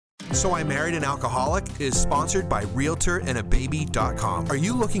So I Married an Alcoholic is sponsored by RealtorAndABaby.com. Are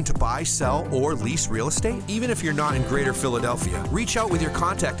you looking to buy, sell, or lease real estate? Even if you're not in Greater Philadelphia, reach out with your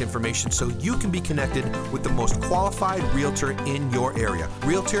contact information so you can be connected with the most qualified realtor in your area.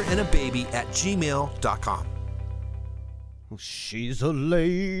 RealtorAndABaby@gmail.com. She's a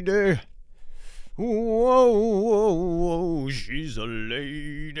lady. Whoa, whoa, whoa, she's a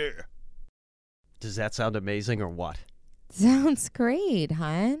lady. Does that sound amazing or what? Sounds great,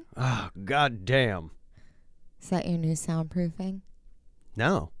 hon. Oh, goddamn. Is that your new soundproofing?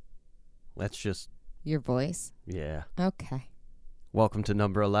 No. That's just... Your voice? Yeah. Okay. Welcome to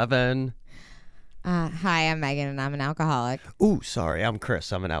number 11. Hi, I'm Megan, and I'm an alcoholic. Ooh, sorry. I'm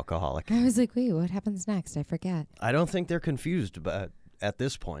Chris. I'm an alcoholic. I was like, wait, what happens next? I forget. I don't think they're confused at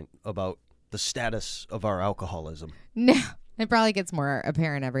this point about the status of our alcoholism. No. It probably gets more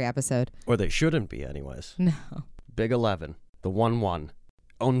apparent every episode. Or they shouldn't be anyways. No. Big 11. The 1-1.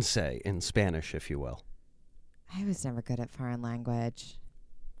 Once in Spanish, if you will. I was never good at foreign language.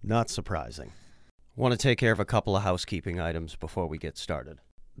 Not surprising. Want to take care of a couple of housekeeping items before we get started.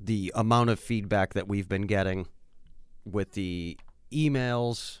 The amount of feedback that we've been getting with the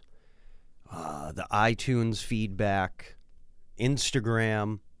emails, the iTunes feedback,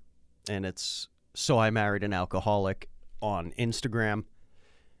 Instagram, and it's So I Married an Alcoholic on Instagram.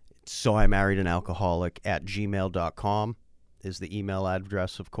 So I Married an Alcoholic at gmail.com is the email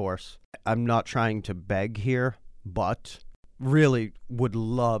address, of course. I'm not trying to beg here, but really would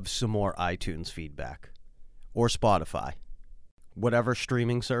love some more iTunes feedback or Spotify. Whatever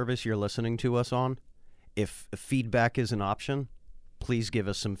streaming service you're listening to us on, if feedback is an option, please give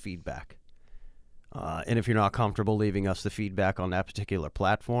us some feedback. And if you're not comfortable leaving us the feedback on that particular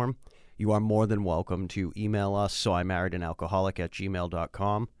platform, you are more than welcome to email us, soimarriedanalcoholic at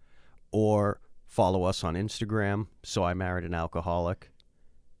gmail.com, or follow us on Instagram, So I Married an Alcoholic.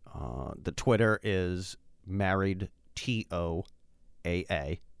 The Twitter is Married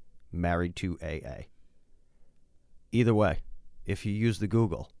TOAA, Married to AA. Either way, if you use the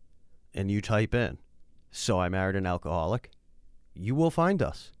Google and you type in, So I Married an Alcoholic, you will find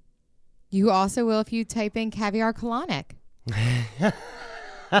us. You also will if you type in caviar colonic.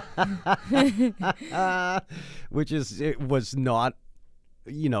 Which is, it was not,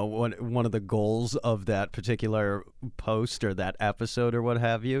 one of the goals of that particular post or that episode or what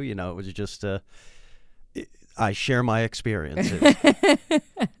have you. It was just, I share my experiences.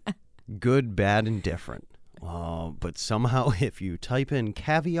 Good, bad, and different. But somehow if you type in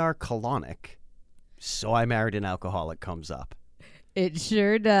caviar colonic, So I Married an Alcoholic comes up. It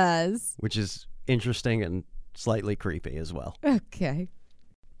sure does. Which is interesting and slightly creepy as well. Okay.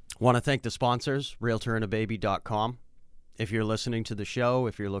 Want to thank the sponsors, RealtorAndABaby.com. If you're listening to the show,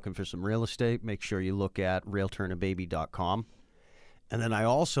 if you're looking for some real estate, make sure you look at RealtorAndABaby.com. And then I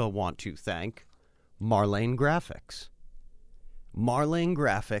also want to thank Marlane Graphics. Marlane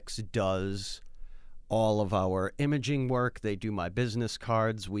Graphics does all of our imaging work. They do my business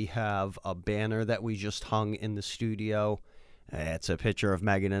cards. We have a banner that we just hung in the studio. It's a picture of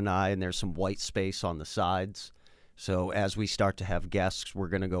Megan and I, and there's some white space on the sides. So as we start to have guests, we're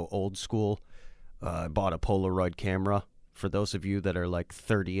going to go old school. I bought a Polaroid camera for those of you that are like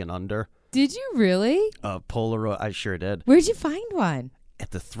 30 and under. Did you really? Polaroid, I sure did. Where'd you find one?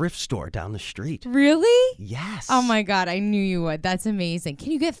 At the thrift store down the street. Really? Yes. Oh my God, I knew you would. That's amazing.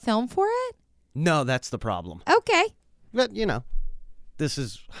 Can you get film for it? No, that's the problem. Okay. But, this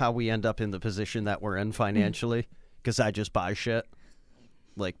is how we end up in the position that we're in financially, because I just buy shit,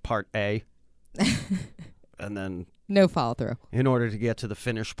 like part A, and then... No follow through. In order to get to the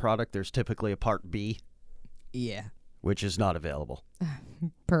finished product, there's typically a part B. Yeah. Which is not available.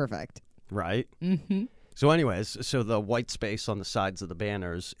 Perfect. Right? Mm-hmm. So anyways, the white space on the sides of the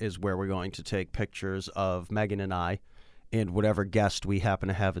banners is where we're going to take pictures of Megan and I and whatever guest we happen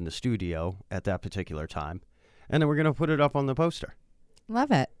to have in the studio at that particular time. And then we're going to put it up on the poster.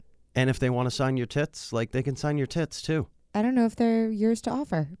 Love it. And if they want to sign your tits, they can sign your tits too. I don't know if they're yours to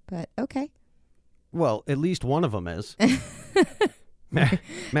offer, but okay. Well, at least one of them is. Marriage.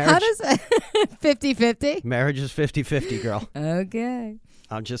 How does 50-50? Marriage is 50-50, girl. Okay.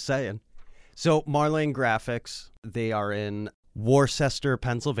 I'm just saying. So Marlane Graphics, they are in Worcester,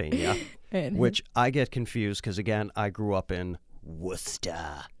 Pennsylvania, which I get confused because, again, I grew up in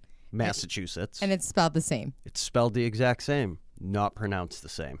Worcester, Massachusetts. And it's spelled the same. It's spelled the exact same, not pronounced the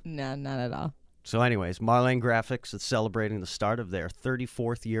same. No, not at all. So anyways, Marlane Graphics is celebrating the start of their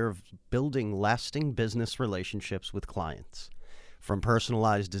 34th year of building lasting business relationships with clients. From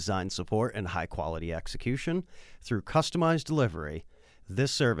personalized design support and high-quality execution through customized delivery,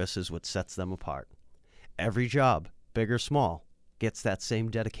 this service is what sets them apart. Every job, big or small, gets that same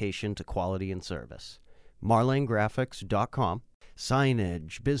dedication to quality and service. MarlaneGraphics.com.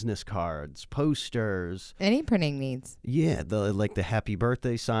 Signage, business cards, posters. Any printing needs. Yeah, the happy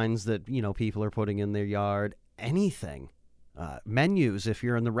birthday signs that, people are putting in their yard. Anything. Menus, if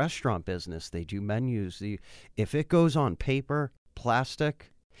you're in the restaurant business, they do menus. If it goes on paper,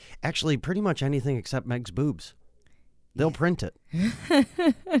 plastic, actually pretty much anything except Meg's boobs, they'll print it.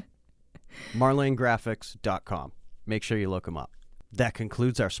 MarlaneGraphics.com. Make sure you look them up. That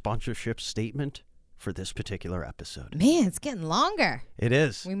concludes our sponsorship statement for this particular episode. Man, it's getting longer. It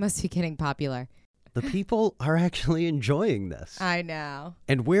is. We must be getting popular. The people are actually enjoying this. I know.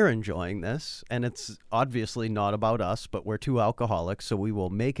 And we're enjoying this. And it's obviously not about us, but we're two alcoholics, so we will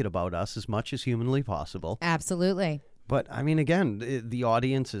make it about us as much as humanly possible. Absolutely. But, I mean, again, the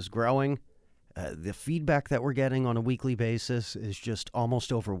audience is growing. The feedback that we're getting on a weekly basis is just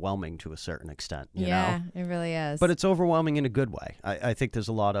almost overwhelming to a certain extent. You know? It really is. But it's overwhelming in a good way. I think there's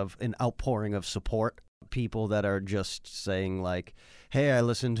a lot of an outpouring of support. People that are just saying like, hey, I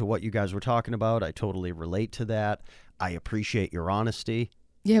listened to what you guys were talking about. I totally relate to that. I appreciate your honesty.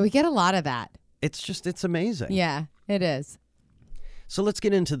 Yeah, we get a lot of that. It's amazing. Yeah, it is. So let's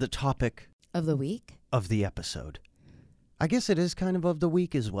get into the topic Of the week? of the episode. I guess it is kind of the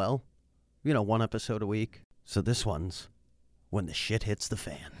week as well. One episode a week. So this one's when the shit hits the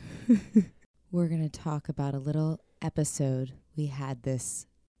fan. We're going to talk about a little episode we had this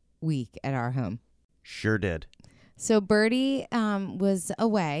week at our home. Sure did. So Birdie was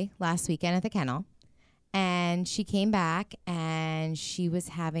away last weekend at the kennel, and she came back, and she was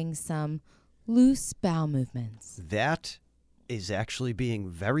having some loose bowel movements. That is actually being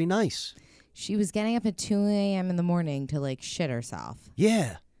very nice. She was getting up at 2 a.m. in the morning to, like, shit herself.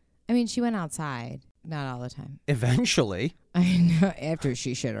 Yeah. I mean, she went outside. Not all the time. Eventually. I know, after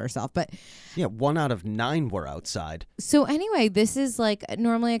she shit herself. But yeah, 1 out of 9 were outside. so anyway, this is like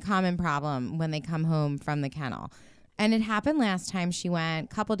normally a common problem when they come home from the kennel. And it happened last time she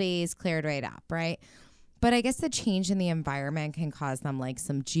went, couple days, cleared right up, right? But I guess the change in the environment can cause them like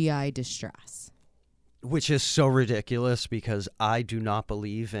some GI distress. Which is so ridiculous because I do not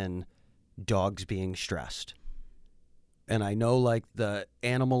believe in dogs being stressed. And I know like the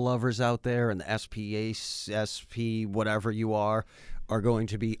animal lovers out there and the SP, whatever you are going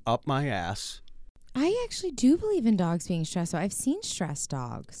to be up my ass. I actually do believe in dogs being stressed. So I've seen stressed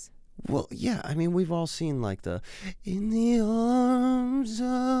dogs. Well, yeah, I mean, we've all seen like the in the arms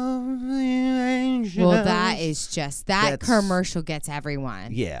of the angels. Well, that is just, that commercial gets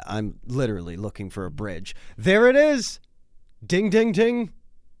everyone. Yeah, I'm literally looking for a bridge. There it is. Ding, ding, ding.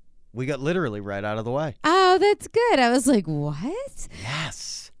 We got literally right out of the way. Oh, that's good. I was like, what?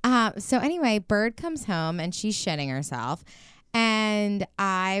 Yes. So anyway, Bird comes home and she's shitting herself. And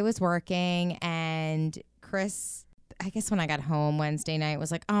I was working, and Chris, I guess when I got home Wednesday night,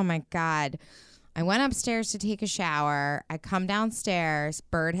 was like, oh my God. I went upstairs to take a shower. I come downstairs.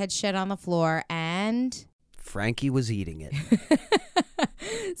 Bird had shit on the floor, and Frankie was eating it.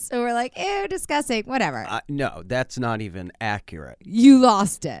 so we're like, ew, disgusting, whatever. No, that's not even accurate. You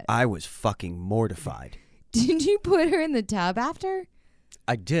lost it. I was fucking mortified. Did you put her in the tub after?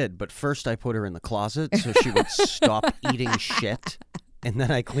 I did, but first I put her in the closet so she would stop eating shit, and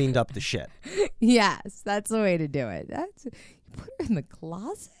then I cleaned up the shit. Yes, that's the way to do it. You put her in the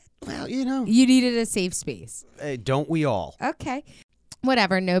closet? Well, You needed a safe space. Don't we all? Okay.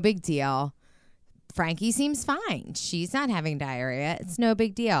 Whatever, no big deal. Frankie seems fine. She's not having diarrhea. It's no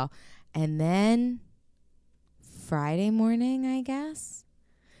big deal. And then Friday morning, I guess.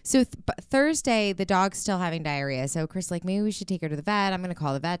 So Thursday, the dog's still having diarrhea. So Chris like, maybe we should take her to the vet. I'm going to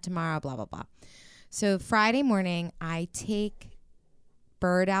call the vet tomorrow, blah, blah, blah. So Friday morning, I take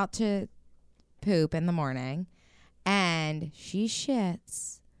Bird out to poop in the morning, and she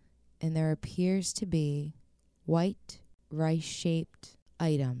shits, and there appears to be white rice-shaped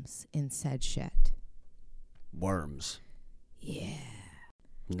items in said shit. Worms. Yeah.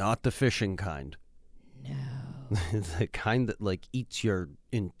 Not the fishing kind. No. The kind that like eats your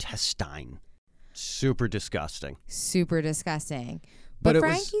intestine. Super disgusting. Super disgusting. But But it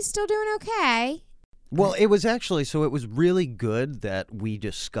was- Frankie's still doing okay. Well, it was actually, so it was really good that we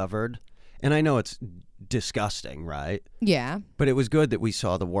discovered, and I know it's disgusting, right? Yeah. But it was good that we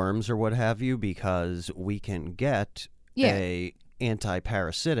saw the worms or what have you, because we can get a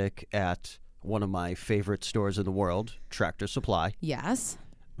anti-parasitic at one of my favorite stores in the world, Tractor Supply, Yes.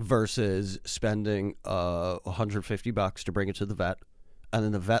 versus spending $150 to bring it to the vet, and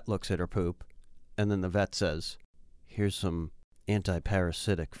then the vet looks at her poop, and then the vet says, here's some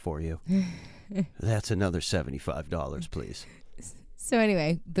anti-parasitic for you. That's another $75, please. So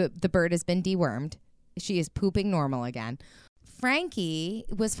anyway, the bird has been dewormed. She is pooping normal again. Frankie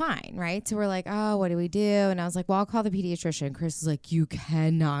was fine, right? So we're like, oh, what do we do? And I was like, well, I'll call the pediatrician. Chris is like, you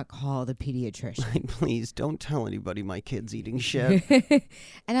cannot call the pediatrician. Please don't tell anybody my kid's eating shit. And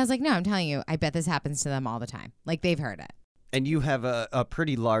I was like, no, I'm telling you, I bet this happens to them all the time. Like, they've heard it. And you have a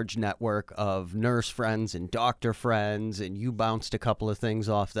pretty large network of nurse friends and doctor friends, and you bounced a couple of things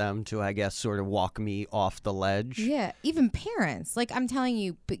off them to, I guess, sort of walk me off the ledge. Yeah, even parents. Like, I'm telling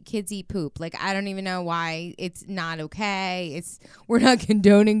you, kids eat poop. Like, I don't even know why it's not okay. We're not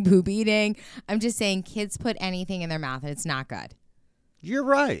condoning poop eating. I'm just saying kids put anything in their mouth, and it's not good. You're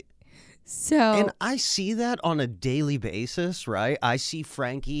right. So, And I see that on a daily basis, right? I see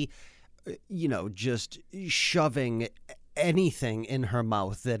Frankie, just shoving anything in her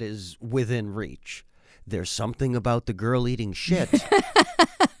mouth that is within reach. There's something about the girl eating shit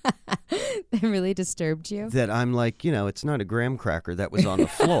that really disturbed you? that I'm like, it's not a graham cracker that was on the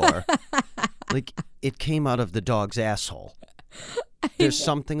floor. Like, it came out of the dog's asshole. There's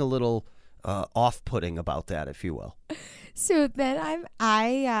something a little off-putting about that, if you will. So then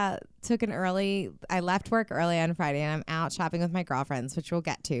I left work early on Friday, and I'm out shopping with my girlfriends, which we'll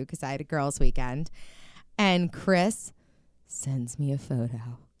get to because I had a girls' weekend. And Chris sends me a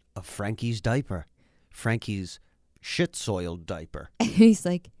photo of Frankie's diaper. Frankie's shit-soiled diaper. And he's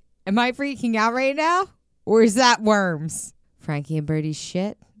like, am I freaking out right now? Or is that worms? Frankie and Birdie's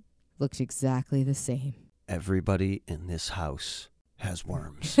shit looked exactly the same. Everybody in this house has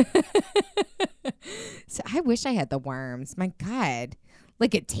worms. So I wish I had the worms. My God.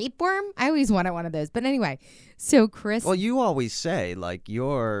 Like a tapeworm? I always wanted one of those. But anyway, so Chris... Well, you always say, like,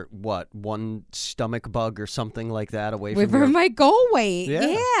 you're, one stomach bug or something like that away from my goal weight.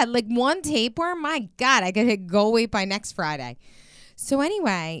 Yeah. Like one tapeworm. My God, I could hit goal weight by next Friday. So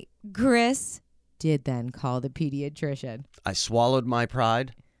anyway, Chris did then call the pediatrician. I swallowed my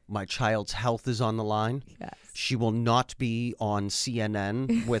pride. My child's health is on the line. Yes. She will not be on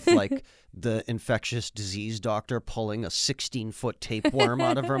CNN with, like, the infectious disease doctor pulling a 16-foot tapeworm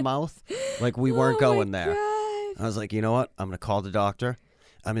out of her mouth. Like, we weren't going there. God. I was like, you know what? I'm going to call the doctor.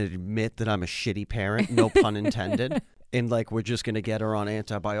 I'm going to admit that I'm a shitty parent, no pun intended. And, like, we're just going to get her on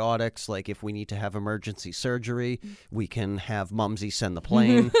antibiotics. Like, if we need to have emergency surgery, we can have Mumsy send the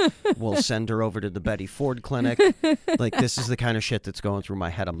plane. We'll send her over to the Betty Ford clinic. Like, this is the kind of shit that's going through my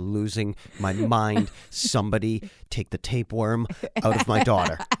head. I'm losing my mind. Somebody take the tapeworm out of my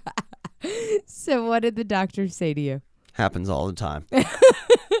daughter. So what did the doctor say to you? Happens all the time.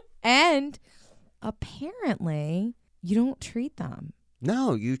 And apparently you don't treat them.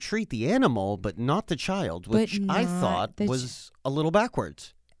 No, you treat the animal, but not the child, which I thought was a little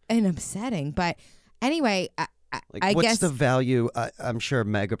backwards. And upsetting. But anyway, I what's guess the value? I'm sure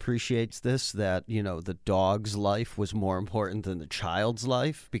Meg appreciates this, that, the dog's life was more important than the child's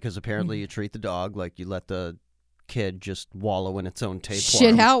life, because apparently you treat the dog like you let the kid just wallow in its own tapeworm.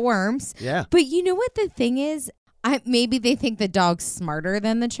 Shit out worms. Yeah. But you know what the thing is? Maybe they think the dog's smarter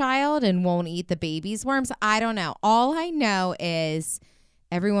than the child and won't eat the baby's worms. I don't know. All I know is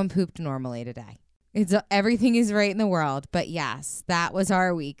everyone pooped normally today. Everything is right in the world. But yes, that was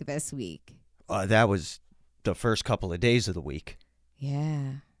our week this week. That was the first couple of days of the week. Yeah.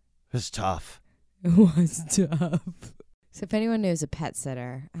 It was tough. It was tough. So if anyone knows a pet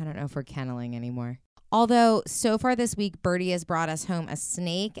sitter, I don't know if we're kenneling anymore. Although, so far this week, Birdie has brought us home a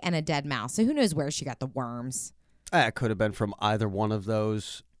snake and a dead mouse. So who knows where she got the worms. It could have been from either one of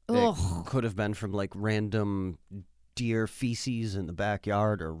those. Ugh. It could have been from, like, random deer feces in the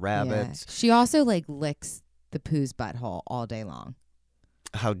backyard or rabbits. Yeah. She also, like, licks the poo's butthole all day long.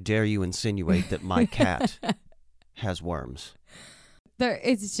 How dare you insinuate that my cat has worms?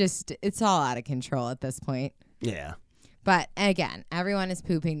 It's all out of control at this point. Yeah. But, again, everyone is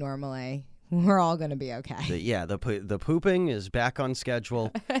pooping normally. We're all going to be okay. The pooping is back on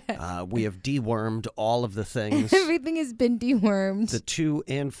schedule. We have dewormed all of the things. Everything has been dewormed. The 2-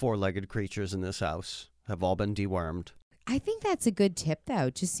 and 4-legged creatures in this house have all been dewormed. I think that's a good tip, though.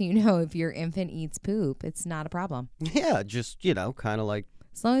 Just so you know, if your infant eats poop, it's not a problem. Yeah, just, kind of like...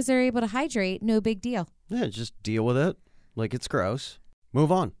 As long as they're able to hydrate, no big deal. Yeah, just deal with it like it's gross.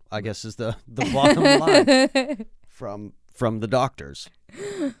 Move on, I guess, is the bottom line from the doctors.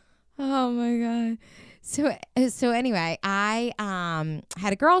 Oh my God. So anyway, I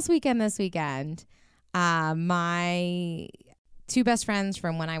had a girls' weekend this weekend. My 2 best friends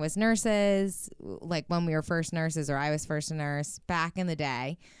from when I was nurses, like when we were first nurses or I was first a nurse back in the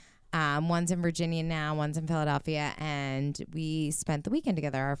day. One's in Virginia now, one's in Philadelphia, and we spent the weekend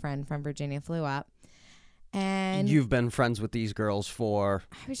together. Our friend from Virginia flew up. And you've been friends with these girls for...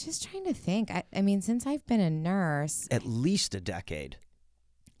 I was just trying to think. I mean, since I've been a nurse... At least a decade.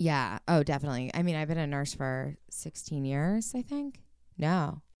 Yeah. Oh, definitely. I mean, I've been a nurse for 16 years, I think.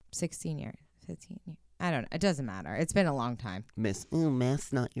 No, 16 years, 15 years. I don't know. It doesn't matter. It's been a long time. Math's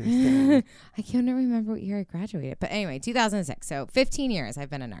not your thing. I can't remember what year I graduated. But anyway, 2006. So 15 years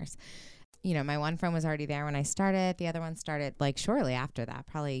I've been a nurse. You know, my one friend was already there when I started. The other one started like shortly after that,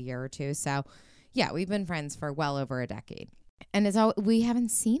 probably a year or two. So yeah, we've been friends for well over a decade. And it's all, we haven't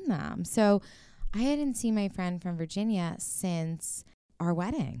seen them. So I hadn't seen my friend from Virginia since our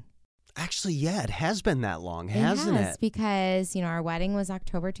wedding. Actually, yeah, it has been that long, hasn't it? Because, you know, our wedding was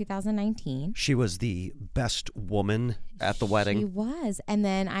October 2019. She was the best woman at the wedding. She was. And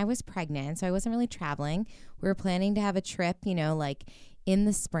then I was pregnant, so I wasn't really traveling. We were planning to have a trip, you know, like in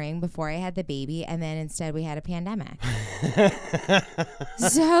the spring before I had the baby. And then instead we had a pandemic.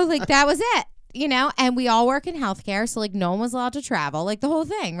 So, like, that was it. You know, and we all work in healthcare. So, like, no one was allowed to travel, like the whole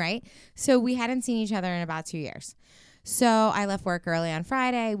thing, right? So we hadn't seen each other in about 2 years. So I left work early on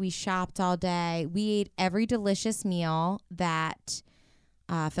Friday. We shopped all day. We ate every delicious meal that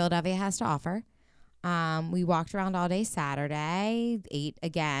Philadelphia has to offer. We walked around all day Saturday, ate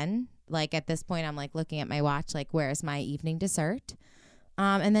again. Like at this point, I'm like looking at my watch, like, where's my evening dessert?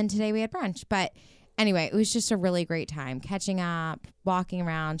 And then today we had brunch. But anyway, it was just a really great time catching up, walking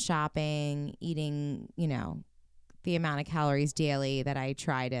around, shopping, eating, you know, the amount of calories daily that I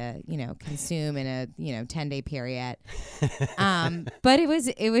try to, you know, consume in a, 10-day period. But it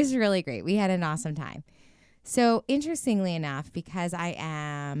was really great. We had an awesome time. So interestingly enough, because I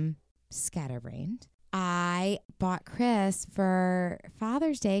am scatterbrained, I bought Chris for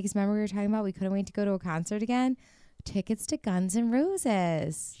Father's Day, because remember we were talking about we couldn't wait to go to a concert again, tickets to Guns N'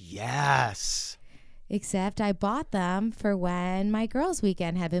 Roses. Yes. Except I bought them for when my girls'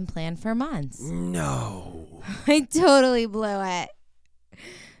 weekend had been planned for months. No. I totally blew it.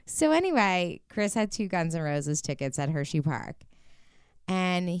 So anyway, Chris had 2 Guns N' Roses tickets at Hershey Park.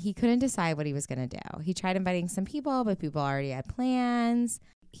 And he couldn't decide what he was going to do. He tried inviting some people, but people already had plans.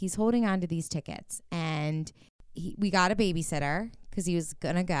 He's holding on to these tickets. And we got a babysitter because he was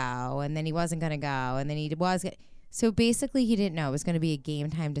going to go. And then he wasn't going to go. And then he was. So basically, he didn't know it was going to be a game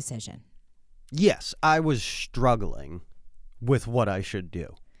time decision. Yes, I was struggling with what I should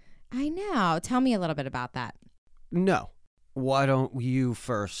do. I know. Tell me a little bit about that. No. Why don't you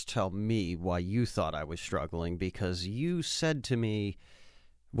first tell me why you thought I was struggling? Because you said to me,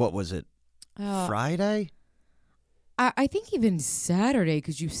 what was it, Friday? I think even Saturday,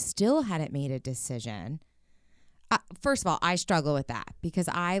 because you still hadn't made a decision. First of all, I struggle with that because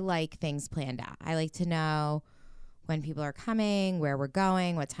I like things planned out. I like to know when people are coming, where we're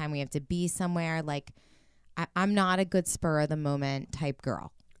going, what time we have to be somewhere. Like, I'm not a good spur of the moment type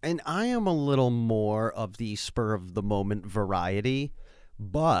girl. And I am a little more of the spur of the moment variety,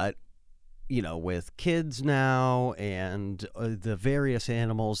 but, you know, with kids now and the various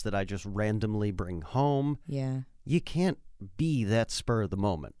animals that I just randomly bring home, yeah, you can't be that spur of the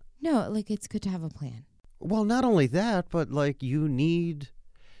moment. No, like, it's good to have a plan. Well, not only that, but like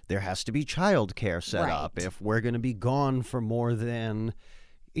there has to be childcare set up. If we're going to be gone for more than,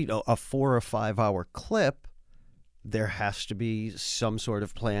 a 4 or 5 hour clip, there has to be some sort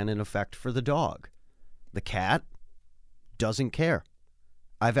of plan in effect for the dog. The cat doesn't care.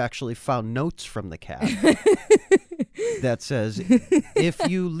 I've actually found notes from the cat that says, if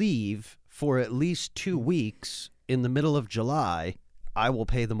you leave for at least 2 weeks in the middle of July, I will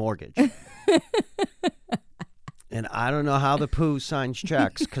pay the mortgage. And I don't know how the poo signs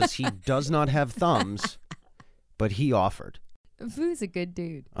checks because he does not have thumbs, but he offered. Pooh's a good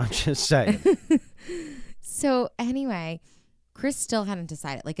dude. I'm just saying. So anyway, Chris still hadn't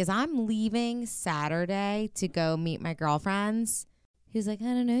decided. Like, as I'm leaving Saturday to go meet my girlfriends, he was like, I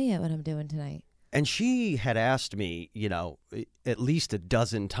don't know yet what I'm doing tonight. And she had asked me, at least a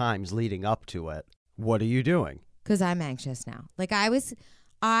dozen times leading up to it, what are you doing? Because I'm anxious now. Like, I was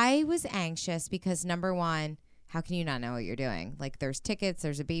anxious because, number one, how can you not know what you're doing? Like, there's tickets,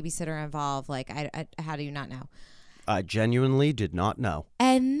 there's a babysitter involved. Like, how do you not know? I genuinely did not know.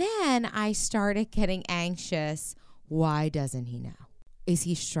 And then I started getting anxious. Why doesn't he know? Is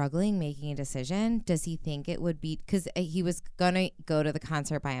he struggling making a decision? Does he think it would be, because he was going to go to the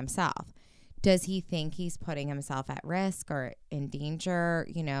concert by himself. Does he think he's putting himself at risk or in danger,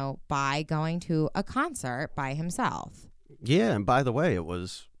 by going to a concert by himself? Yeah, and by the way, it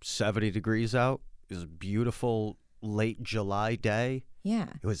was 70 degrees out. It was a beautiful late July day. Yeah.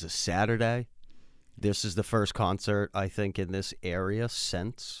 It was a Saturday. This is the first concert, I think, in this area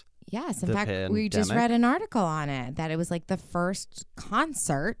since Yes. In the fact, pandemic. we just read an article on it that it was like the first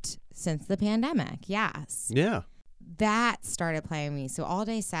concert since the pandemic. Yes. Yeah. That started playing me. So all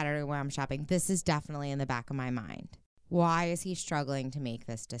day Saturday when I'm shopping, this is definitely in the back of my mind. Why is he struggling to make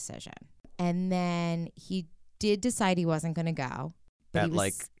this decision? And then he did decide he wasn't going to go. But At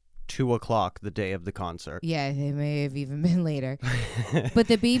like 2:00 the day of the concert. Yeah, it may have even been later. But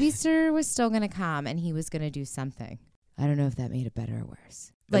the babysitter was still going to come, and he was going to do something. I don't know if that made it better or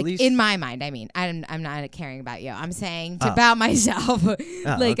worse. Like, in my mind, I mean, I'm not caring about you. I'm saying about myself. Okay.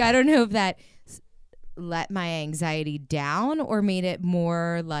 I don't know if that let my anxiety down or made it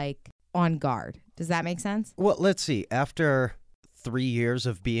more like on guard. Does that make sense? Well, let's see. After 3 years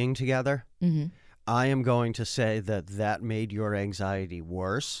of being together, I am going to say that made your anxiety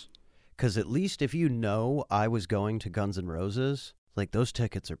worse. Because at least if you know I was going to Guns N' Roses, like those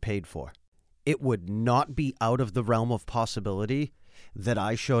tickets are paid for. It would not be out of the realm of possibility that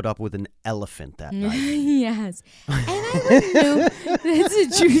I showed up with an elephant that night. Yes. And I wouldn't know. That's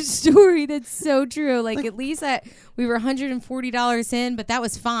a true story. That's so true. Like at least we were $140 in, but that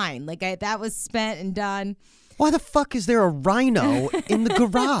was fine. Like that was spent and done. Why the fuck is there a rhino in the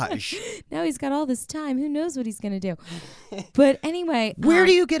garage? Now he's got all this time. Who knows what he's going to do? But anyway. Where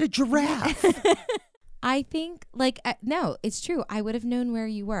do you get a giraffe? I think, no, it's true. I would have known where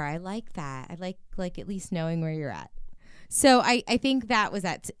you were. I like that. I like at least knowing where you're at. So I think that was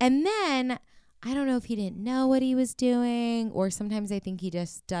that. And then I don't know if he didn't know what he was doing, or sometimes I think he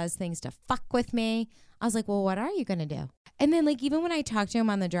just does things to fuck with me. I was like, well, what are you going to do? And then even when I talked to him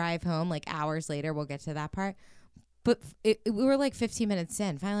on the drive home, hours later, we'll get to that part. But we were 15 minutes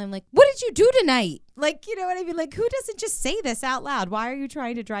in. Finally, I'm like, what did you do tonight? You know what I mean? Who doesn't just say this out loud? Why are you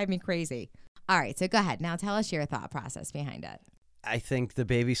trying to drive me crazy? All right, so go ahead. Now tell us your thought process behind it. I think the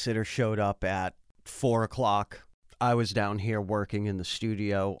babysitter showed up at 4:00. I was down here working in the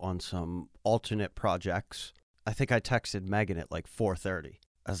studio on some alternate projects. I think I texted Megan at 4:30.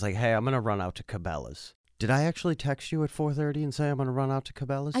 I was like, hey, I'm going to run out to Cabela's. Did I actually text you at 4:30 and say I'm going to run out to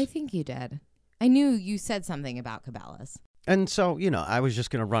Cabela's? I think you did. I knew you said something about Cabela's. And so, I was just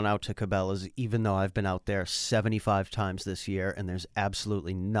going to run out to Cabela's, even though I've been out there 75 times this year, and there's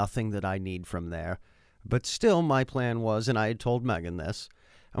absolutely nothing that I need from there. But still, my plan was, and I had told Megan this,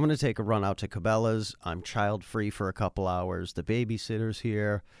 I'm going to take a run out to Cabela's. I'm child-free for a couple hours. The babysitter's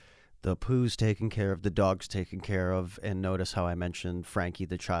here. The poo's taken care of. The dog's taken care of. And notice how I mentioned Frankie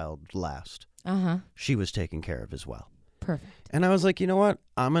the child last. Uh-huh. She was taken care of as well. Perfect. And I was like, you know what?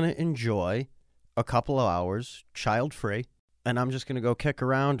 I'm going to enjoy a couple of hours, child-free, and I'm just going to go kick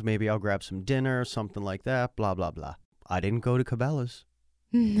around. Maybe I'll grab some dinner, something like that, blah, blah, blah. I didn't go to Cabela's.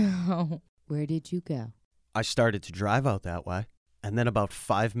 No. Where did you go? I started to drive out that way. And then about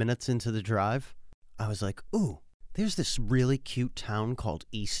 5 minutes into the drive, I was like, ooh, there's this really cute town called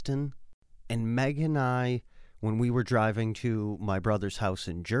Easton. And Meg and I, when we were driving to my brother's house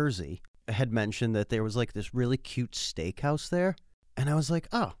in Jersey, had mentioned that there was this really cute steakhouse there. And I was like,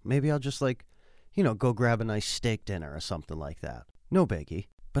 oh, maybe I'll just go grab a nice steak dinner or something like that. No biggie,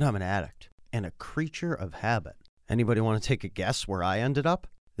 but I'm an addict and a creature of habit. Anybody want to take a guess where I ended up?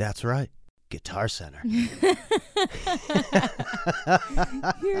 That's right. Guitar Center.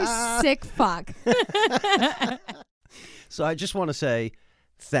 You're a sick fuck. So I just want to say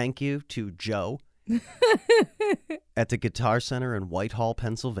thank you to Joe at the Guitar Center in Whitehall,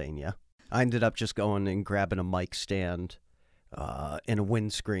 Pennsylvania. I ended up just going and grabbing a mic stand and a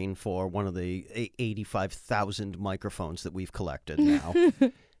windscreen for one of the 85,000 microphones that we've collected now.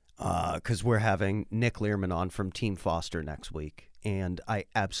 Because we're having Nick Learman on from Team Foster next week. And I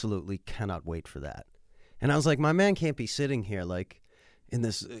absolutely cannot wait for that. And I was like, my man can't be sitting here in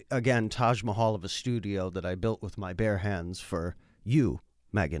this, again, Taj Mahal of a studio that I built with my bare hands for you,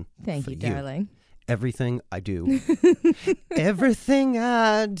 Megan. Thank you, darling. Everything I do. Everything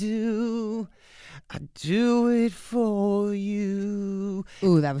I do it for you.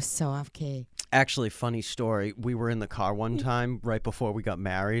 Ooh, that was so off key. Actually, funny story. We were in the car one time right before we got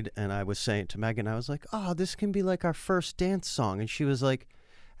married, and I was saying to Megan, I was like, oh, this can be our first dance song. And she was like,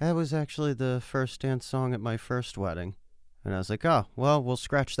 that was actually the first dance song at my first wedding. And I was like, oh, well, we'll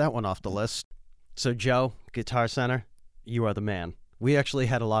scratch that one off the list. So, Joe, Guitar Center, you are the man. We actually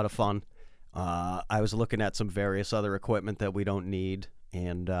had a lot of fun. I was looking at some various other equipment that we don't need,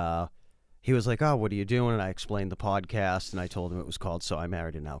 and he was like, oh, what are you doing? And I explained the podcast, and I told him it was called So I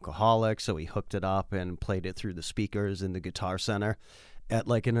Married an Alcoholic. So he hooked it up and played it through the speakers in the Guitar Center at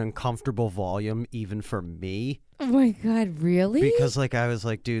an uncomfortable volume, even for me. Oh, my God, really? Because, I was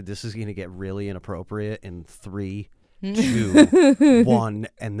like, dude, this is going to get really inappropriate in 3, 2, 1,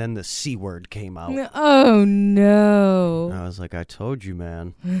 and then the C word came out. Oh, no. And I was like, I told you,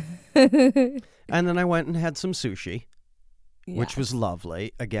 man. And then I went and had some sushi. which was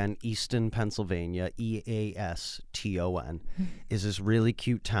lovely. Again, Easton, Pennsylvania, Easton, is this really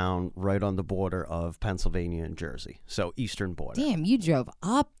cute town right on the border of Pennsylvania and Jersey. So eastern border. Damn, you drove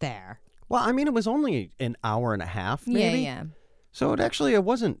up there. Well, I mean, it was only an hour and a half, maybe. Yeah. So it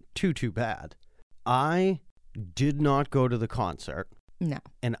wasn't too bad. I did not go to the concert. No.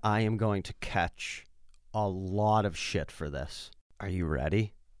 And I am going to catch a lot of shit for this. Are you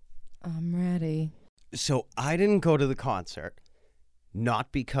ready? I'm ready. So I didn't go to the concert,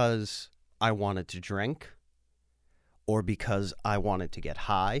 not because I wanted to drink, or because I wanted to get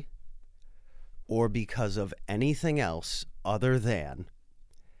high, or because of anything else other than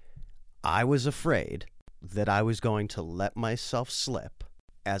I was afraid that I was going to let myself slip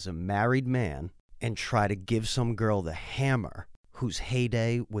as a married man and try to give some girl the hammer whose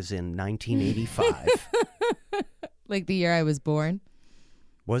heyday was in 1985. Like the year I was born?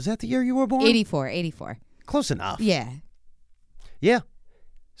 Was that the year you were born? 84. Close enough. Yeah. Yeah.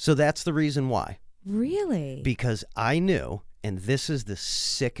 So that's the reason why. Really? Because I knew, and this is the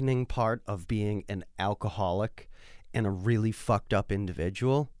sickening part of being an alcoholic and a really fucked up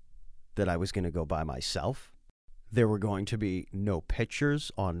individual, that I was going to go by myself. There were going to be no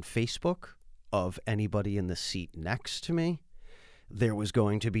pictures on Facebook of anybody in the seat next to me. There was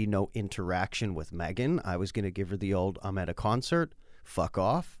going to be no interaction with Megan. I was going to give her the old, I'm at a concert, fuck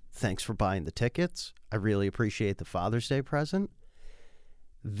off. Thanks for buying the tickets. I really appreciate the Father's Day present.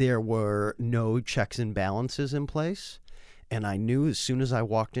 There were no checks and balances in place. And I knew as soon as I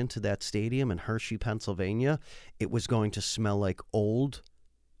walked into that stadium in Hershey, Pennsylvania, it was going to smell like old,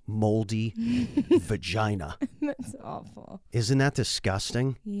 moldy vagina. That's awful. Isn't that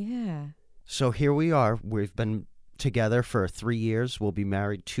disgusting? Yeah. So here we are. We've been together for 3 years. We'll be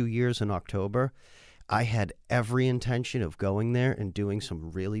married 2 years in October. I had every intention of going there and doing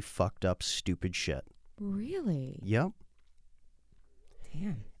some really fucked up, stupid shit. Really? Yep.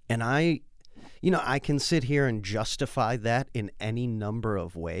 Damn. And I can sit here and justify that in any number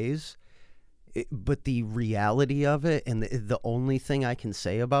of ways. But the reality of it, and the only thing I can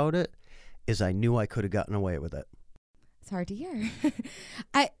say about it, is I knew I could have gotten away with it. It's hard to hear.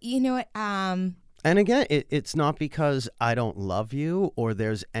 You know what? And again, it's not because I don't love you or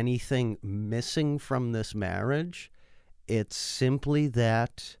there's anything missing from this marriage. It's simply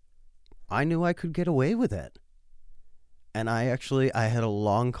that I knew I could get away with it. And I had a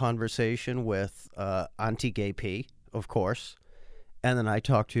long conversation with Auntie Gay P, of course. And then I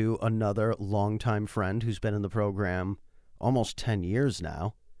talked to another longtime friend who's been in the program almost 10 years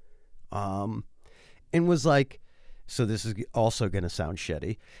now. And was like, so this is also going to sound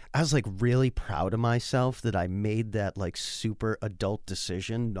shitty. I was like really proud of myself that I made that like super adult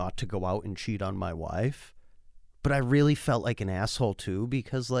decision not to go out and cheat on my wife. But I really felt like an asshole too,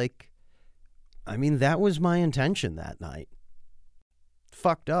 because like, I mean, that was my intention that night.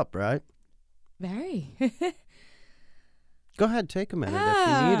 Fucked up, right? Very. Go ahead, take a minute if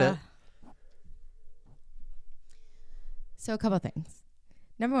you need it. So a couple of things.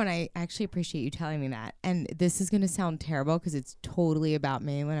 Number one, I actually appreciate you telling me that. And this is going to sound terrible because it's totally about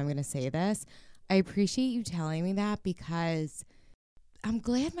me when I'm going to say this. I appreciate you telling me that because I'm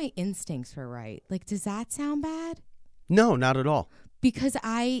glad my instincts were right. Like, does that sound bad? No, not at all. Because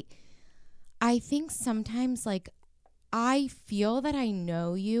I think sometimes, like, I feel that I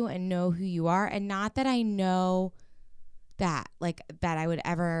know you and know who you are, and not that I know that, like, that I would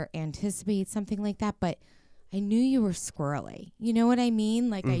ever anticipate something like that, but I knew you were squirrely. You know what I mean?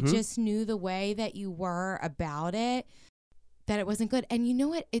 Like, I just knew the way that you were about it, that it wasn't good. And you know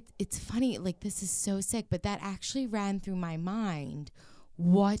what? It's funny. Like, this is so sick, but that actually ran through my mind.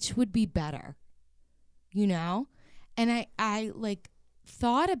 Which would be better? You know? And I like,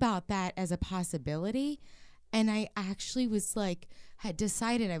 thought about that as a possibility. And I actually was like, had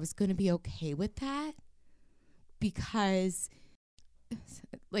decided I was going to be okay with that. Because,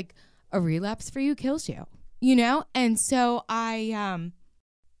 like, a relapse for you kills you. You know? And so I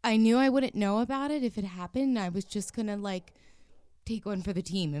knew I wouldn't know about it if it happened. I was just going to, like, take one for the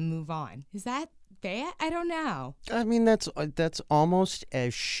team and move on. Is that bad? I don't know. I mean, that's almost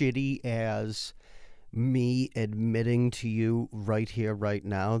as shitty as me admitting to you right here, right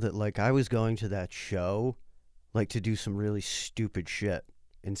now, that, like, I was going to that show, like, to do some really stupid shit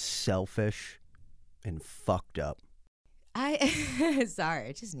and selfish and fucked up. Sorry,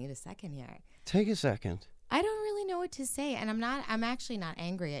 I just need a second here. Take a second. I don't really know what to say, and I'm actually not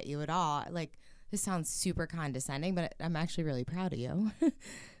angry at you at all. Like, this sounds super condescending, but I'm actually really proud of you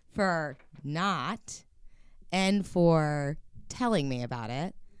for not, and for telling me about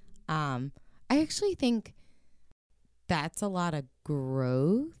it. I actually think that's a lot of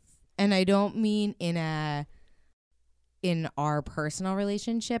growth, and I don't mean in a in our personal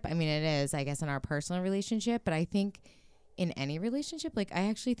relationship. I mean, it is, I guess, in our personal relationship, but I think in any relationship, like, I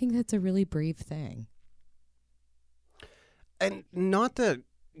actually think that's a really brave thing. And not that,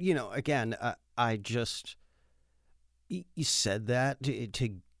 you know, again, I just, you said that to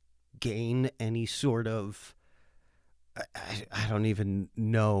gain any sort of, I don't even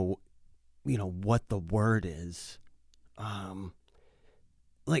know, you know, what the word is.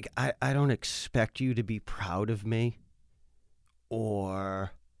 Like, I don't expect you to be proud of me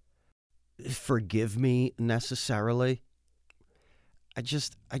or forgive me necessarily. I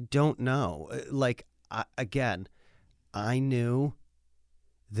don't know. Like, again, I knew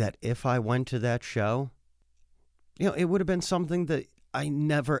that if I went to that show, you know, it would have been something that I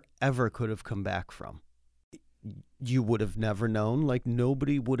never, ever could have come back from. You would have never known, like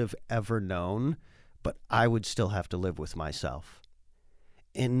nobody would have ever known, but I would still have to live with myself.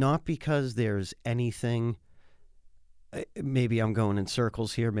 And not because there's anything, maybe I'm going in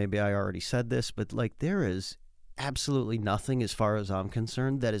circles here, maybe I already said this, but like there is absolutely nothing as far as I'm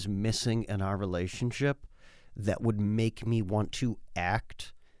concerned that is missing in our relationship that would make me want to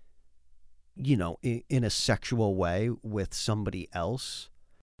act, you know, in a sexual way with somebody else.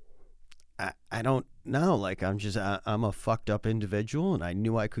 I don't know. Like, I'm a fucked up individual, and I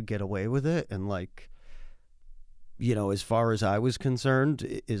knew I could get away with it. And like, you know, as far as I was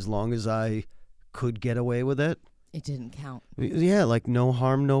concerned, as long as I could get away with it, it didn't count. Yeah, like no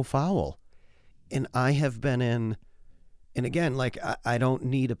harm, no foul. And I have been in, and again, like I don't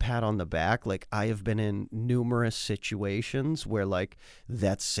need a pat on the back. Like I have been in numerous situations where like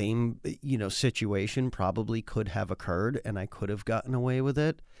that same, you know, situation probably could have occurred and I could have gotten away with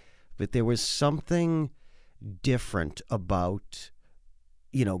it. But there was something different about,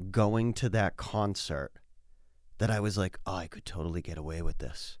 you know, going to that concert that I was like, oh, I could totally get away with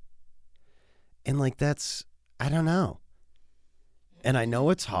this. And like, that's, I don't know. And I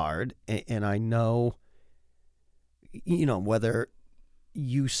know it's hard, and I know, you know, whether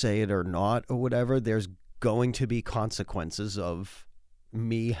you say it or not or whatever, there's going to be consequences of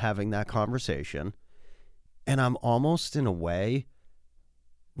me having that conversation. And I'm almost in a way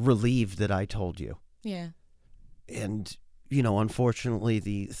relieved that I told you. Yeah. And, you know, unfortunately,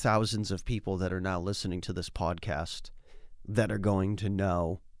 the thousands of people that are now listening to this podcast that are going to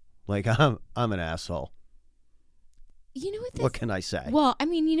know, like, I'm an asshole. You know what can I say? Well, I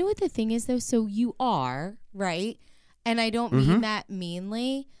mean, you know what the thing is, though? So you are, right? And I don't mean that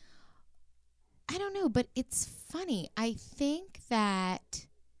meanly. I don't know, but it's funny. I think that,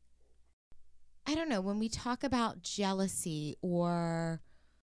 I don't know, when we talk about jealousy or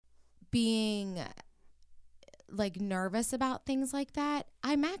being like nervous about things like that,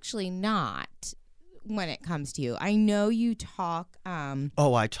 I'm actually not when it comes to you. I know you talk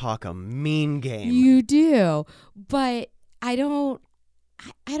I talk a mean game. You do, but I don't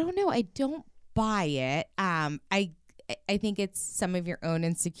know. I don't buy it. I think it's some of your own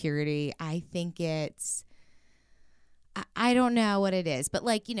insecurity. I think it's, I don't know what it is, but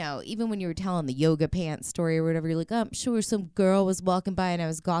like, you know, even when you were telling the yoga pants story or whatever, you're like, oh, I'm sure some girl was walking by and I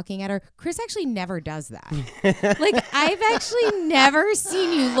was gawking at her. Chris actually never does that. Like, I've actually never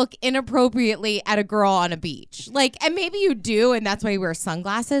seen you look inappropriately at a girl on a beach. Like, and maybe you do, and that's why you wear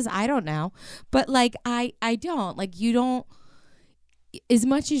sunglasses. I don't know. But like, I don't. Like, you don't, as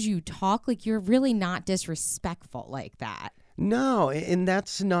much as you talk, like, you're really not disrespectful like that. No, and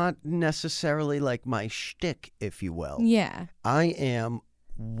that's not necessarily like my shtick, if you will. Yeah. I am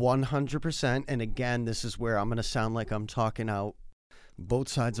 100%, and again, this is where I'm going to sound like I'm talking out both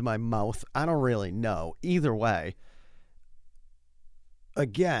sides of my mouth. I don't really know. Either way,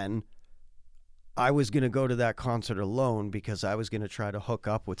 again, I was going to go to that concert alone because I was going to try to hook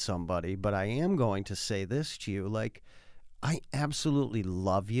up with somebody, but I am going to say this to you, like, I absolutely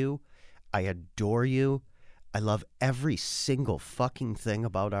love you. I adore you. I love every single fucking thing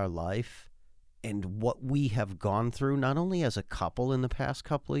about our life and what we have gone through, not only as a couple in the past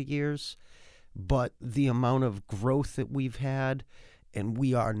couple of years, but the amount of growth that we've had. And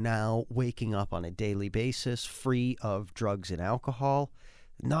we are now waking up on a daily basis, free of drugs and alcohol.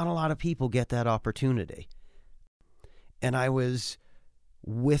 Not a lot of people get that opportunity. And I was,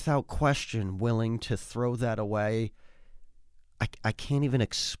 without question, willing to throw that away. I can't even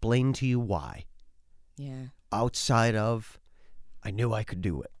explain to you why. Yeah. Outside of, I knew I could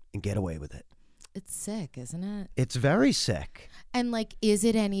do it and get away with it. It's sick, isn't it? It's very sick. And like, is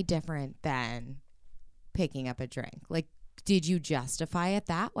it any different than picking up a drink? Like, did you justify it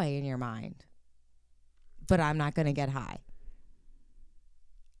that way in your mind? But I'm not going to get high.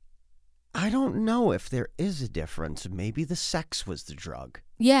 I don't know if there is a difference. Maybe the sex was the drug.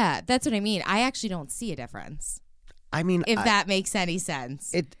 Yeah, that's what I mean. I actually don't see a difference. I mean, if that makes any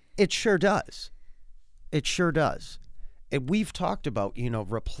sense. It sure does. It sure does. And we've talked about,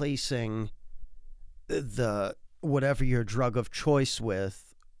 replacing the whatever your drug of choice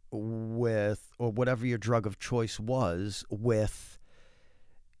with or whatever your drug of choice was with,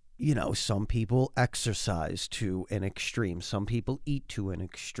 some people exercise to an extreme. Some people eat to an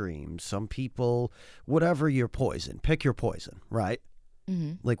extreme. Some people, whatever your poison, pick your poison, right?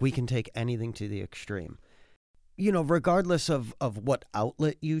 Mm-hmm. Like we can take anything to the extreme. Regardless of what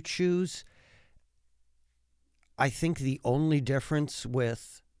outlet you choose, I think the only difference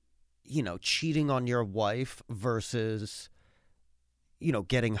with, cheating on your wife versus,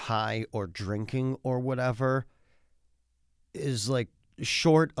 getting high or drinking or whatever is like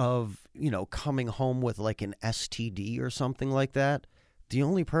short of, coming home with like an STD or something like that. The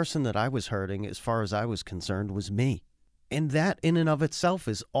only person that I was hurting, as far as I was concerned, was me. And that in and of itself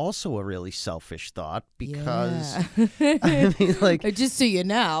is also a really selfish thought because, yeah. I mean, like... Just so you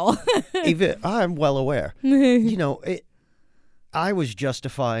know. even I'm well aware. I was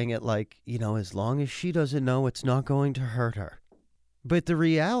justifying it like, as long as she doesn't know, it's not going to hurt her. But the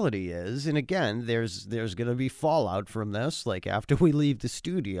reality is, and again, there's going to be fallout from this. Like after we leave the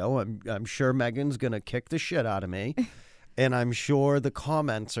studio, I'm sure Megan's going to kick the shit out of me. And I'm sure the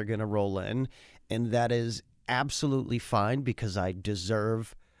comments are going to roll in. And that is absolutely fine because I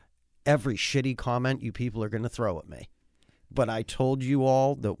deserve every shitty comment you people are going to throw at me. But I told you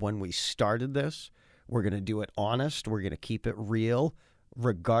all that when we started this, we're going to do it honest. We're going to keep it real,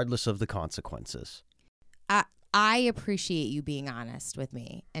 regardless of the consequences. I appreciate you being honest with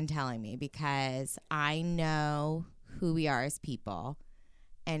me and telling me because I know who we are as people.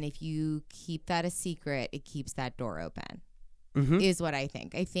 And if you keep that a secret, it keeps that door open, is what I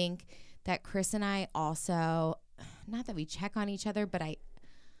think. I think that Chris and I also, not that we check on each other, but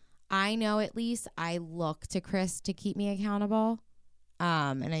I know at least I look to Chris to keep me accountable.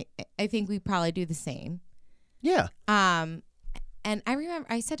 And I think we probably do the same. Yeah. And I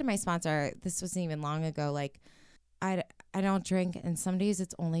remember I said to my sponsor, this wasn't even long ago, like, I don't drink, and some days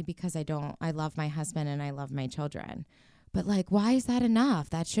it's only because I love my husband and I love my children. But like, why is that enough?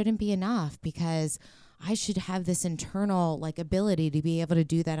 That shouldn't be enough because I should have this internal like ability to be able to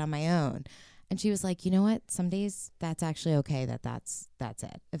do that on my own. And she was like, you know what? Some days that's actually okay. That's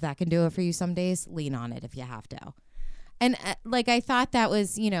it. If that can do it for you some days, lean on it if you have to. And like, I thought that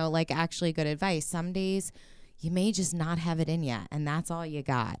was, like actually good advice. Some days you may just not have it in you, and that's all you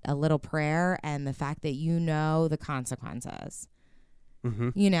got. A little prayer and the fact that the consequences. I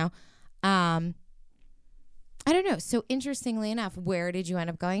don't know. So interestingly enough, where did you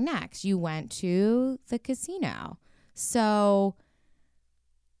end up going next? You went to the casino. So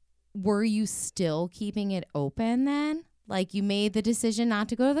were you still keeping it open then? Like you made the decision not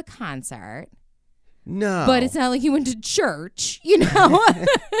to go to the concert. No. But it's not like you went to church, You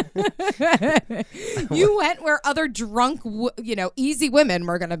went where other drunk, easy women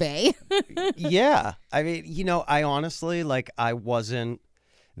were going to be. Yeah. I mean, I honestly,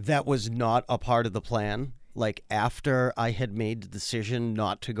 that was not a part of the plan. Like after I had made the decision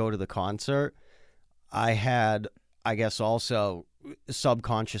not to go to the concert, I had, I guess, also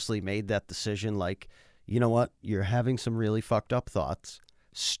subconsciously made that decision like, you know what? You're having some really fucked up thoughts.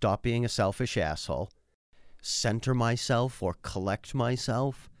 Stop being a selfish asshole. Center myself or collect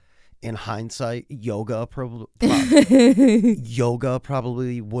myself. In hindsight, yoga probably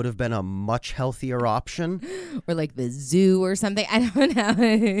would have been a much healthier option. Or like the zoo or something. I don't know.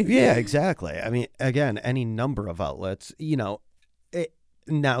 Yeah, exactly. I mean, again, any number of outlets. Now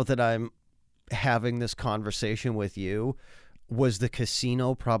that I'm having this conversation with you, was the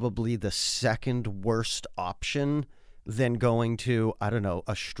casino probably the second worst option than going to, I don't know,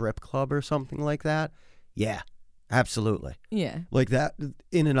 a strip club or something like that? Yeah, absolutely. Yeah. Like that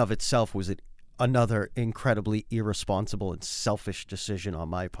in and of itself was another incredibly irresponsible and selfish decision on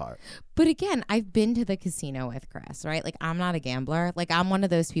my part. But again, I've been to the casino with Chris, right? Like I'm not a gambler. Like I'm one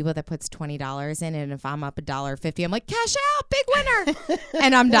of those people that puts $20 in, and if I'm up $1.50, I'm like, cash out, big winner.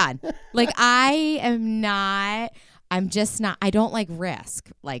 And I'm done. Like I'm just not, I don't like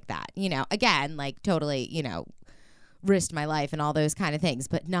risk like that. Again, like totally, risked my life and all those kind of things,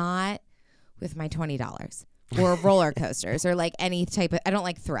 but not with my $20 or roller coasters or like any type of, I don't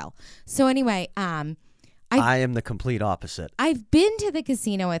like thrill. So anyway, I am the complete opposite. I've been to the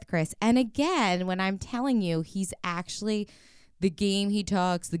casino with Chris. And again, when I'm telling you, he's actually the game he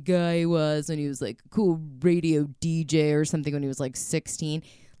talks, the guy he was when he was like a cool radio DJ or something when he was like 16.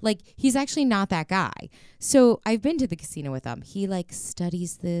 Like, he's actually not that guy. So I've been to the casino with him. He like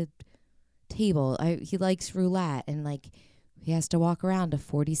studies the table. He likes roulette, and like he has to walk around to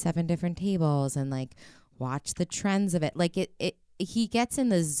 47 different tables and like watch the trends of it. Like he gets in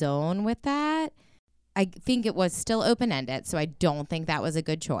the zone with that. I think it was still open-ended, so I don't think that was a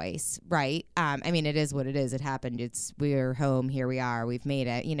good choice, right? I mean, it is what it is. It happened. We're home. Here we are. We've made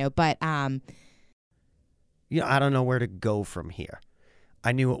it, but I don't know where to go from here.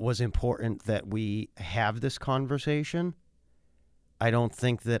 I knew it was important that we have this conversation. I don't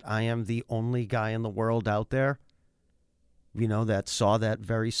think that I am the only guy in the world out there, that saw that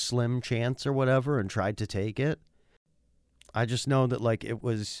very slim chance or whatever and tried to take it. I just know that, like, it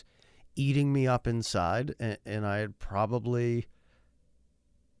was eating me up inside, and I had probably,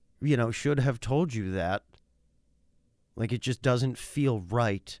 should have told you that. Like, it just doesn't feel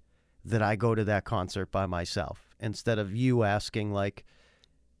right that I go to that concert by myself instead of you asking, like,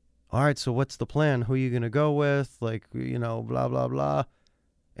 all right, so what's the plan? Who are you going to go with? Like, blah, blah, blah.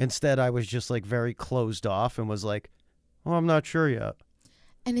 Instead, I was just, like, very closed off and was like, oh, I'm not sure yet.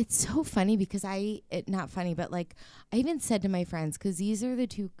 And it's so funny because not funny, but like I even said to my friends, because these are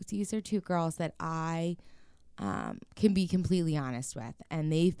two girls that I can be completely honest with,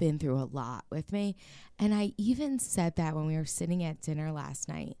 and they've been through a lot with me. And I even said that when we were sitting at dinner last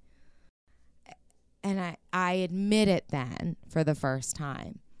night. And I admit it then for the first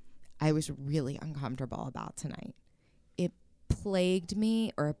time. I was really uncomfortable about tonight. It plagued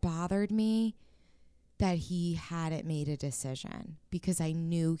me, or it bothered me that he hadn't made a decision, because I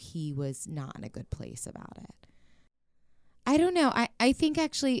knew he was not in a good place about it. I don't know. I think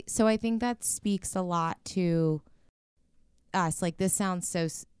actually, so I think that speaks a lot to us. Like, this sounds so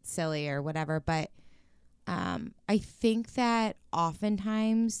silly or whatever, but I think that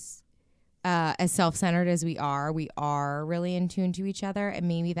oftentimes, as self-centered as we are really in tune to each other. And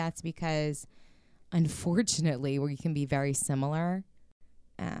maybe that's because, unfortunately, we can be very similar.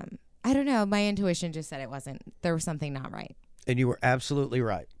 I don't know. My intuition just said there was something not right. And you were absolutely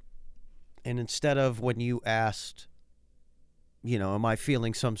right. And instead of when you asked, am I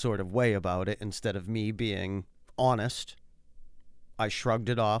feeling some sort of way about it, instead of me being honest, I shrugged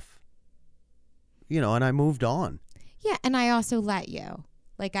it off, and I moved on. Yeah. And I also let you.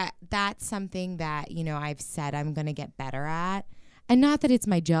 Like, that's something that, I've said I'm going to get better at. And not that it's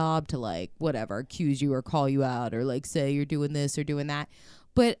my job to, like, whatever, accuse you or call you out or, like, say you're doing this or doing that.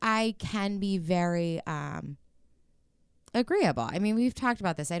 But I can be very agreeable. I mean, we've talked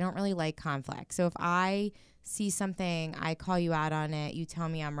about this. I don't really like conflict. So if I see something, I call you out on it, you tell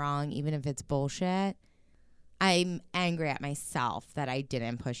me I'm wrong, even if it's bullshit, I'm angry at myself that I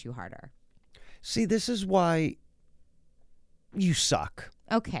didn't push you harder. See, this is why you suck.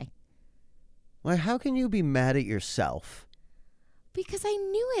 Okay. Like, how can you be mad at yourself? Because I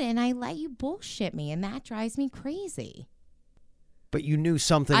knew it, and I let you bullshit me, and that drives me crazy. But you knew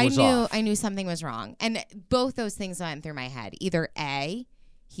something was off. I knew something was wrong. And both those things went through my head. Either A,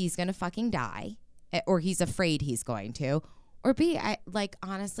 he's going to fucking die, or he's afraid he's going to, or B, I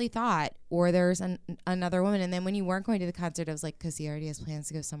honestly thought, or there's another woman. And then when you weren't going to the concert, I was like, because he already has plans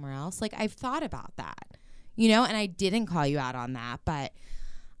to go somewhere else. Like, I've thought about that, and I didn't call you out on that. But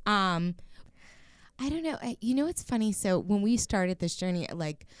I don't know. It's funny. So when we started this journey,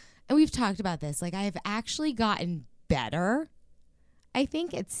 and we've talked about this, I have actually gotten better. I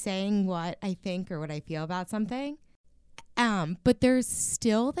think it's saying what I think or what I feel about something. But there's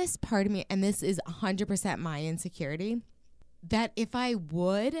still this part of me, and this is 100% my insecurity, that if I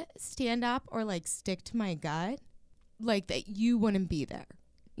would stand up or stick to my gut, that you wouldn't be there.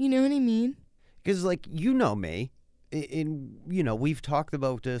 You know what I mean? Because me, we've talked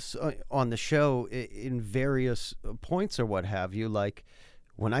about this on the show in various points or what have you. Like,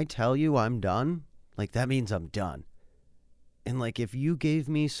 when I tell you I'm done, that means I'm done. And if you gave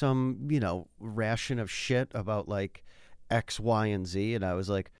me some, ration of shit about X, Y, and Z, and I was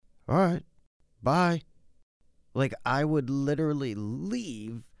like, all right, bye. I would literally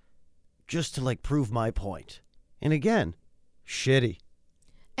leave just to prove my point. And again, shitty.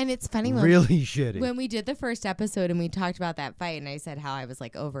 And it's funny really shitty. When we did the first episode and we talked about that fight, and I said how I was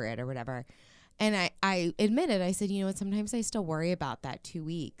over it or whatever. And I admitted, I said, what, sometimes I still worry about that 2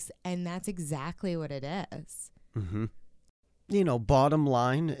 weeks. And that's exactly what it is. Mm-hmm. Bottom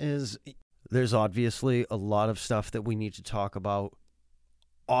line is there's obviously a lot of stuff that we need to talk about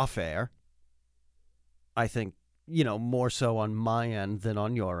off air. I think, more so on my end than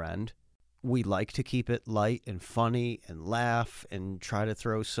on your end. We like to keep it light and funny and laugh and try to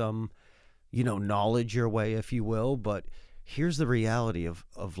throw some, knowledge your way, if you will. But here's the reality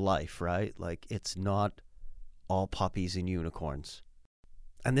of life, right? It's not all puppies and unicorns.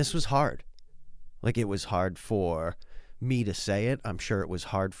 And this was hard. It was hard for me to say it. I'm sure it was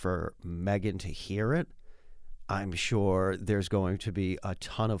hard for Megan to hear it. I'm sure there's going to be a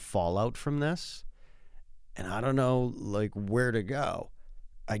ton of fallout from this. and I don't know, like, where to go.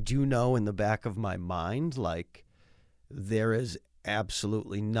 I do know in the back of my mind, like, there is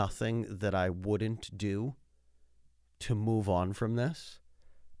absolutely nothing that I wouldn't do to move on from this.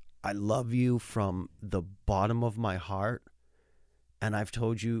 I love you from the bottom of my heart, and I've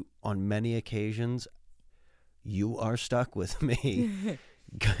told you on many occasions, you are stuck with me.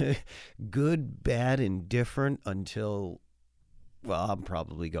 Good, bad, indifferent until, well, I'm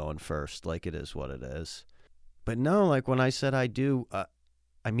probably going first, like it is what it is. But no, like when I said I do,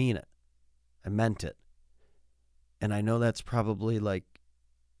 I mean it. I meant it. And I know that's probably like,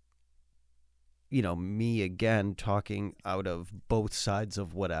 you know, me again talking out of both sides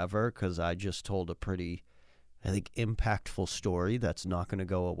of whatever, because I just told a pretty, I think, impactful story that's not going to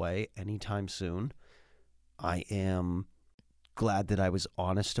go away anytime soon. I am glad that I was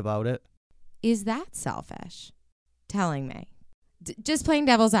honest about it. Is that selfish? Telling me. Just playing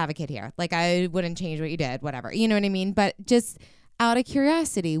devil's advocate here. Like, I wouldn't change what you did, whatever. You know what I mean? But just out of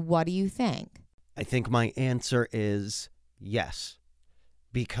curiosity, what do you think? I think my answer is yes,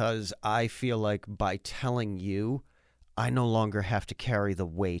 because I feel like by telling you, I no longer have to carry the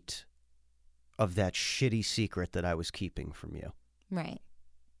weight of that shitty secret that I was keeping from you. Right.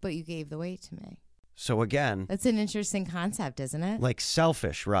 But you gave the weight to me. So again, That's an interesting concept, isn't it? like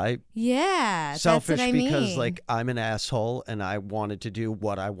selfish, right? Yeah. Selfish that's what I because mean. like I'm an asshole and I wanted to do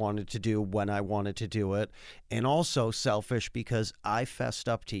what I wanted to do when I wanted to do it. And also selfish because I fessed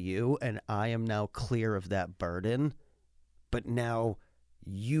up to you and I am now clear of that burden. But now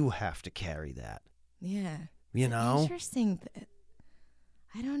you have to carry that. Yeah. You It's know? Interesting.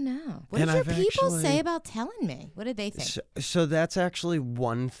 I don't know. What And did your I've people actually- say about telling me? What did they think? So that's actually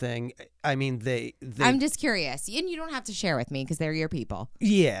one thing. I mean, they I'm just curious. And you don't have to share with me because they're your people.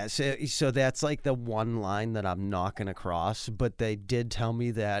 yeah, so that's like the one line that I'm not going to cross, but they did tell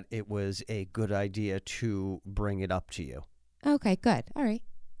me that it was a good idea to bring it up to you. Okay, good. All right.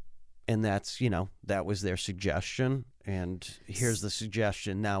 And that's, you know, that was their suggestion. And here's the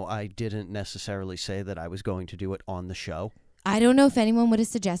suggestion. Now, I didn't necessarily say that I was going to do it on the show. I don't know if anyone would have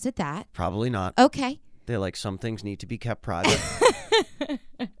suggested that. Probably not. Okay. They're like, some things need to be kept private.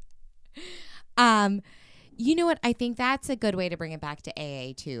 You know what? I think that's a good way to bring it back to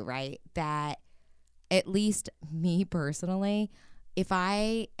AA too, right? That at least me personally, if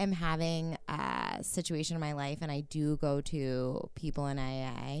I am having a situation in my life and I do go to people in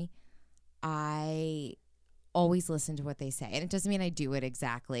AA, I always listen to what they say. And it doesn't mean I do it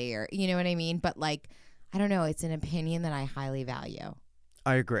exactly or, you know what I mean? But like, I don't know. It's an opinion that I highly value.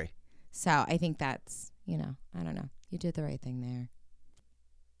 I agree. So I think that's, you know, I don't know. You did the right thing there.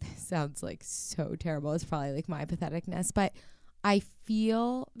 Sounds like so terrible. It's probably like my patheticness, but I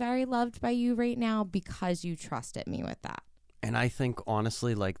feel very loved by you right now because you trusted me with that. And I think,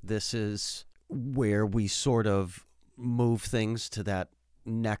 honestly, like, this is where we sort of move things to that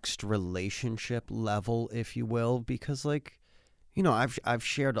next relationship level, if you will, because, like, you know, I've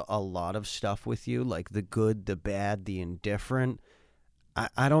shared a lot of stuff with you, like the good, the bad, the indifferent.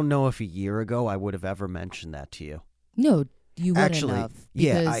 I don't know if a year ago I would have ever mentioned that to you. No, you wouldn't Actually, have.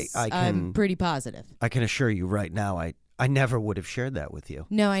 yeah, Because I I'm can- pretty positive. I can assure you right now, I never would have shared that with you.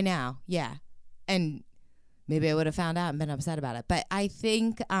 No, I know. Yeah. And maybe I would have found out and been upset about it. But I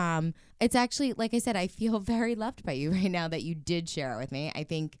think it's actually, like I said, I feel very loved by you right now that you did share it with me. I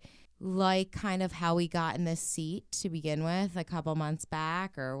think like kind of how we got in this seat to begin with a couple months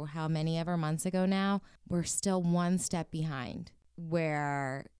back or how many ever months ago now, we're still one step behind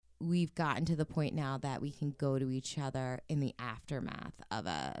where we've gotten to the point now that we can go to each other in the aftermath of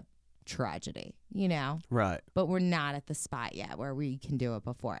a tragedy, you know? Right. But we're not at the spot yet where we can do it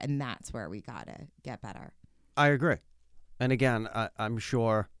before. And that's where we got to get better. I agree. And again, I'm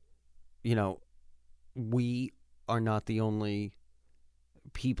sure, you know, we are not the only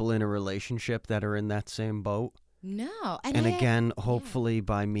people in a relationship that are in that same boat. No. And again, hopefully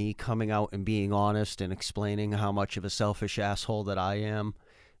by me coming out and being honest and explaining how much of a selfish asshole that I am,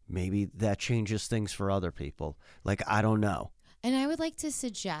 maybe that changes things for other people. Like, I don't know. And I would like to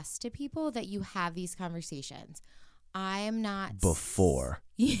suggest to people that you have these conversations. I am not Before.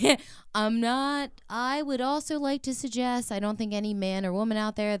 Yeah, I'm not. I would also like to suggest I don't think any man or woman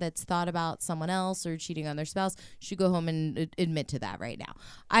out there that's thought about someone else or cheating on their spouse should go home and admit to that right now.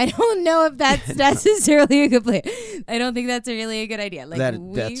 I don't know if that's necessarily a good plan. I don't think that's really a good idea. Like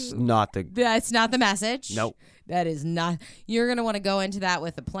That's not the message. Nope. That is not. You're going to want to go into that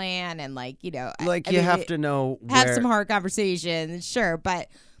with a plan and like, you know. like I you mean, have to know have where, some hard conversations, sure, but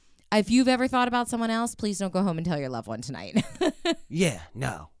if you've ever thought about someone else, please don't go home and tell your loved one tonight. Yeah,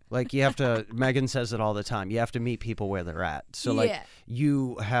 no. Like you have to, Megan says it all the time, you have to meet people where they're at. So like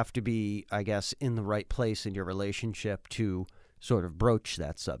you have to be, I guess, in the right place in your relationship to sort of broach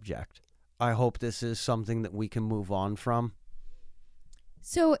that subject. I hope this is something that we can move on from.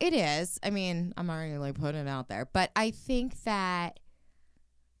 So it is. I mean, I'm already like putting it out there, but I think that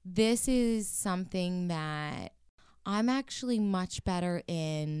this is something that I'm actually much better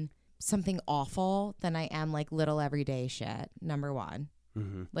in something awful than I am like little everyday shit, number one.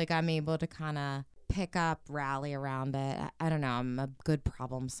 Mm-hmm. Like I'm able to kind of pick up, rally around it. I don't know. I'm a good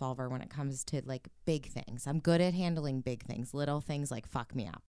problem solver when it comes to like big things. I'm good at handling big things. Little things like fuck me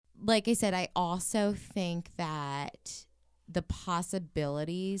up. Like I said, I also think that the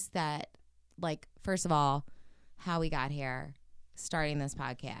possibilities that, like, first of all, how we got here, starting this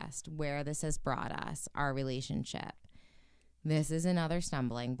podcast, where this has brought us, our relationship. This is another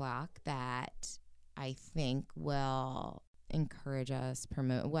stumbling block that I think will encourage us,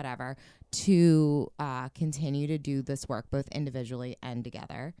 promote, whatever, to continue to do this work both individually and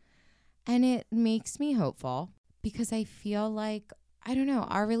together. And it makes me hopeful because I feel like, I don't know,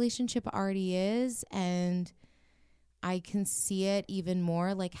 our relationship already is, and I can see it even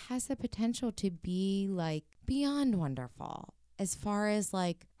more, like, has the potential to be, like, beyond wonderful as far as,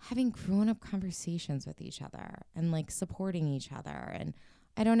 like, having grown-up conversations with each other and, like, supporting each other. And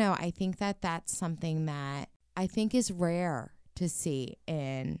I don't know, I think that that's something that I think is rare to see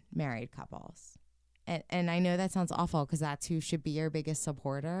in married couples. And I know that sounds awful because that's who should be your biggest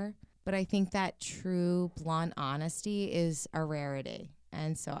supporter, but I think that true, blunt honesty is a rarity.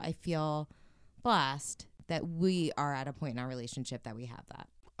 And so I feel blessed that we are at a point in our relationship that we have that.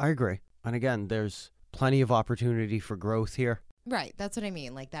 I agree. And again, there's plenty of opportunity for growth here. Right. That's what I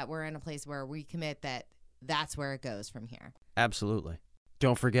mean. Like that we're in a place where we commit that that's where it goes from here. Absolutely.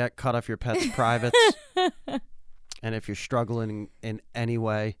 Don't forget, cut off your pet's privates. And if you're struggling in any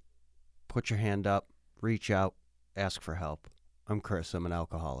way, put your hand up, reach out, ask for help. I'm Chris. I'm an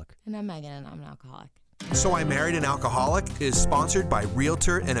alcoholic. And I'm Megan, and I'm an alcoholic. So I Married an Alcoholic is sponsored by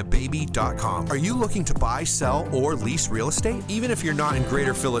RealtorAndABaby.com. Are you looking to buy, sell, or lease real estate? Even if you're not in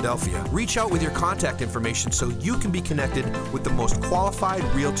Greater Philadelphia, reach out with your contact information so you can be connected with the most qualified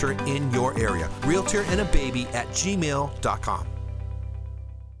realtor in your area. RealtorAndABaby@gmail.com.